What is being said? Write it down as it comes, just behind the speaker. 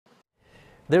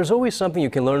There's always something you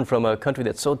can learn from a country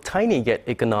that's so tiny yet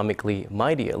economically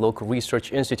mighty. A local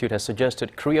research institute has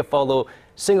suggested Korea follow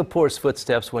Singapore's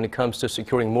footsteps when it comes to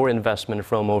securing more investment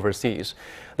from overseas.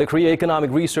 The Korea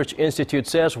Economic Research Institute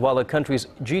says while a country's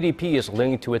GDP is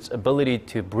linked to its ability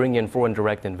to bring in foreign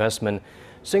direct investment,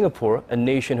 Singapore, a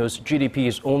nation whose GDP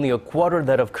is only a quarter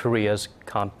that of Korea's,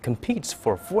 competes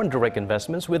for foreign direct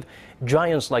investments with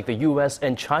giants like the U.S.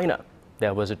 and China.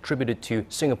 That was attributed to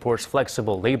Singapore's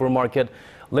flexible labor market,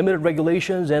 limited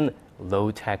regulations, and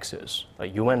low taxes. A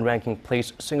UN ranking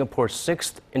placed Singapore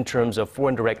 6th in terms of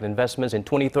foreign direct investments in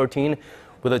 2013,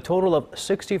 with a total of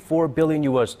 $64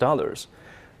 billion.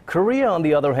 Korea, on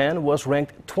the other hand, was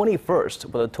ranked 21st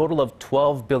with a total of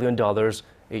 $12 billion,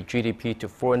 a GDP to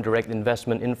foreign direct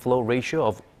investment inflow ratio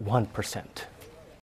of 1%.